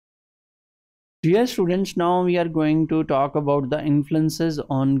Dear students, now we are going to talk about the influences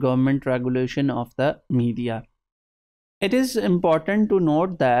on government regulation of the media. It is important to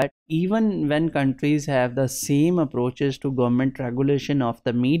note that even when countries have the same approaches to government regulation of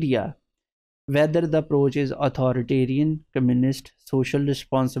the media, whether the approach is authoritarian, communist, social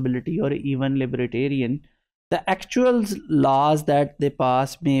responsibility, or even libertarian, the actual laws that they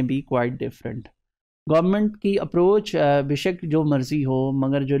pass may be quite different. Government की approach बेशक जो मर्ज़ी हो,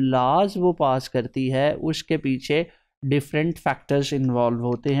 मगर जो लाज वो पास करती है उसके पीछे डिफरेंट फैक्टर्स इन्वॉल्व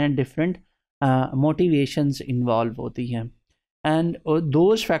होते हैं, डिफरेंट मोटिवेशंस इन्वॉल्व होती हैं, and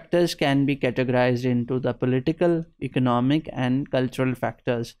those factors can be categorised into the political, economic and cultural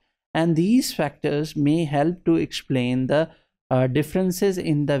factors, and these factors may help to explain the differences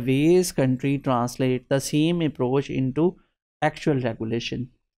in the ways country translate the same approach into actual regulation.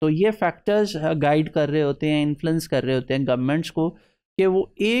 तो ये factors guide कर रहे होते हैं, influence कर रहे होते हैं गवर्नमेंट्स को कि वो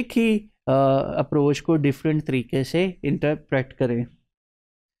एक ही अप्रोच को डिफरेंट तरीके से इंटरप्रेट करें.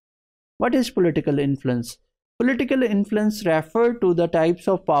 What is political influence? Political influence refer to the types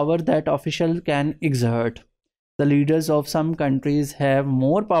of power that officials can exert. The leaders of some countries have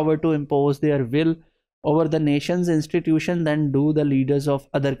more power to impose their will over the nation's institution than do the leaders of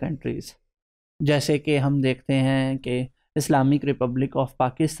other countries. जैसे कि हम देखते हैं कि Islamic Republic of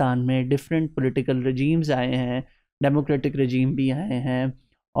Pakistan में different political regimes आए हैं, democratic रजीम भी आए हैं,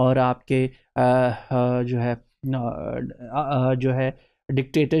 और आपके जो है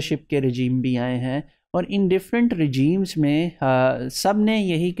डिक्टेटरशिप के रजीम भी आए हैं. और इन डिफरेंट रजीम्स में सब ने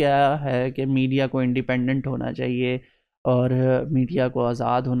यही कहा है कि मीडिया को इंडिपेंडेंट होना चाहिए और मीडिया को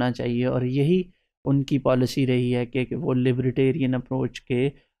आज़ाद होना चाहिए, और यही उनकी पॉलिसी रही है कि वो लिबर्टेरियन अप्रोच के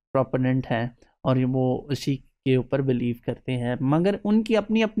प्रोपोनेंट हैं और वो उसी के ऊपर बिलीव करते हैं. मगर उनकी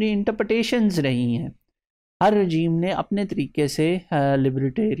अपनी अपनी इंटरप्रिटेशंस रही हैं. हर रजीम ने अपने तरीके से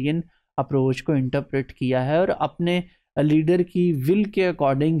लिबर्टेरियन अप्रोच को इंटरप्रेट किया है और अपने लीडर की विल के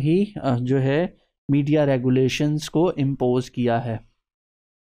अकॉर्डिंग ही जो है मीडिया रेगुलेशंस को इम्पोज किया है.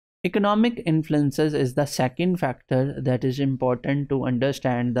 Economic influences is the second factor that is important to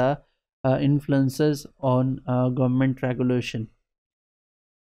understand the influences on government regulation.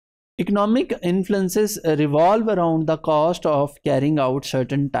 Economic influences revolve around the cost of carrying out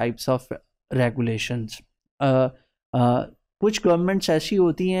certain types of regulations. कुछ governments ऐसी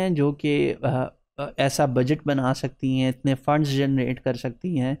होती हैं जो कि ऐसा budget बना सकती हैं, इतने फंड्स जनरेट कर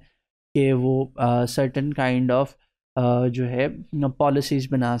सकती हैं कि वो सर्टन काइंड ऑफ जो है पॉलिसीज़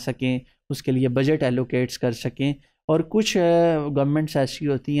बना सकें, उसके लिए बजट एलोकेट्स कर सकें. और कुछ गवर्नमेंट्स ऐसी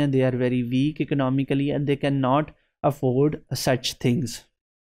होती हैं, they are very weak economically and they can not afford such things.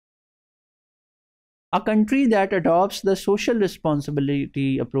 A country that adopts the social responsibility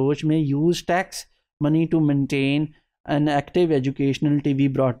approach may use tax money to maintain an active educational TV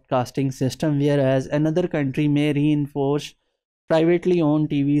broadcasting system, whereas another country may reinforce privately owned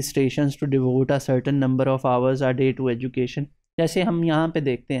TV stations to devote a certain number of hours a day to education. जैसे हम यहाँ पे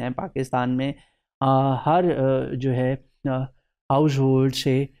देखते हैं पाकिस्तान में हर जो है house hold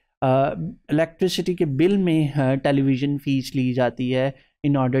से इलेक्ट्रिसिटी के बिल में टेलीविज़न फ़ीस ली जाती है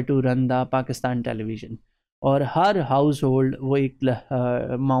in order to run the Pakistan television, और हर हाउस होल्ड वो एक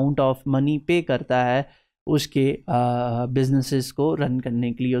अमाउंट ऑफ मनी पे करता है उसके बिजनेसेस को रन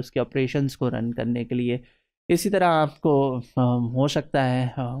करने के लिए, उसके ऑपरेशंस को रन करने के लिए. इसी तरह आपको हो सकता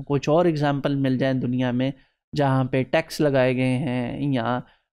है कुछ और एग्जांपल मिल जाए दुनिया में जहाँ पे टैक्स लगाए गए हैं या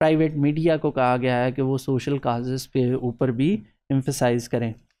प्राइवेट मीडिया को कहा गया है कि वो सोशल काजेस पे ऊपर भी एम्फसाइज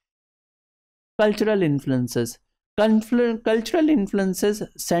करें. Cultural influences. Cultural influences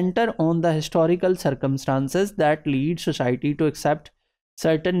center on the historical circumstances that lead society to accept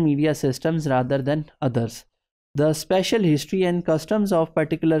certain media systems rather than others. The special history and customs of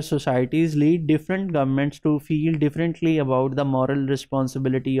particular societies lead different governments to feel differently about the moral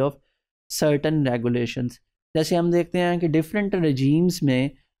responsibility of certain regulations. जैसे हम देखते हैं कि different regimes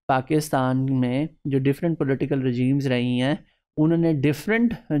में पाकिस्तान में जो different political regimes रही हैं, उन्होंने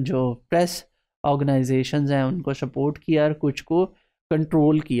डिफरेंट जो प्रेस ऑर्गेनाइजेशंस हैं उनको सपोर्ट किया और कुछ को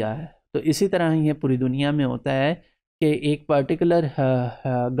कंट्रोल किया है. तो इसी तरह ये पूरी दुनिया में होता है कि एक पर्टिकुलर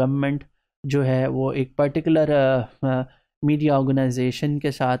गवर्नमेंट जो है वो एक पर्टिकुलर मीडिया ऑर्गेनाइजेशन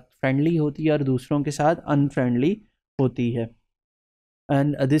के साथ फ्रेंडली होती है और दूसरों के साथ अनफ्रेंडली होती है.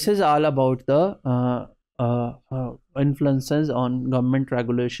 And this is all about the influences on government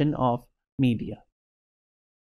regulation of media.